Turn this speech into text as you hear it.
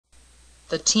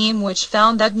The team which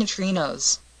found that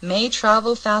neutrinos may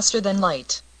travel faster than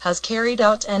light has carried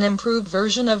out an improved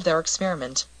version of their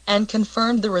experiment, and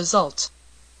confirmed the result.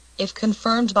 If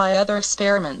confirmed by other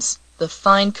experiments, the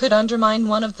find could undermine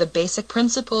one of the basic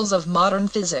principles of modern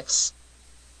physics.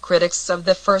 Critics of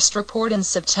the first report in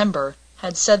September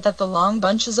had said that the long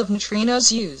bunches of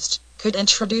neutrinos used could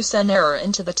introduce an error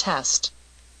into the test.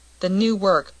 The new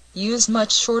work used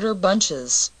much shorter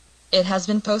bunches. It has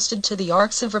been posted to the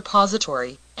arXiv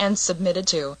repository and submitted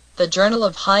to the Journal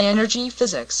of High Energy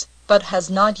Physics, but has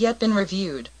not yet been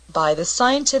reviewed by the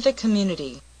scientific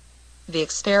community. The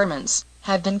experiments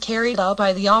have been carried out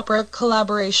by the Opera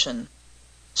Collaboration,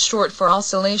 short for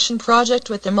Oscillation Project,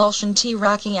 with Emulsion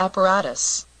T-racking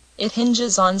apparatus. It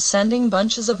hinges on sending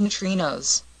bunches of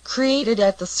neutrinos, created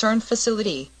at the CERN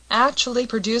facility, actually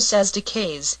produced as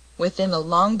decays, within a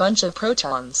long bunch of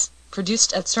protons,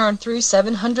 produced at CERN through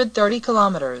 730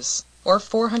 kilometers, or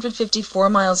 454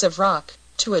 miles of rock,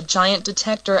 to a giant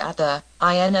detector at the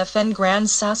INFN Gran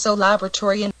Sasso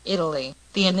Laboratory in Italy.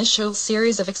 The initial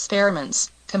series of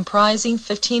experiments, comprising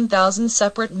 15,000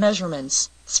 separate measurements,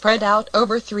 spread out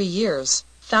over 3 years,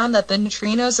 found that the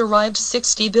neutrinos arrived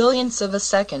 60 billionths of a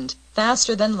second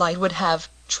faster than light would have,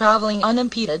 traveling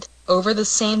unimpeded over the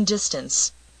same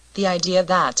distance. The idea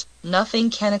that nothing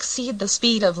can exceed the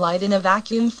speed of light in a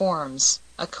vacuum forms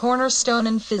a cornerstone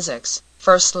in physics,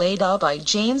 first laid out by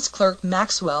James Clerk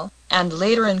Maxwell, and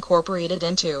later incorporated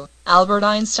into Albert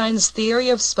Einstein's theory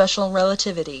of special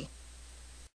relativity.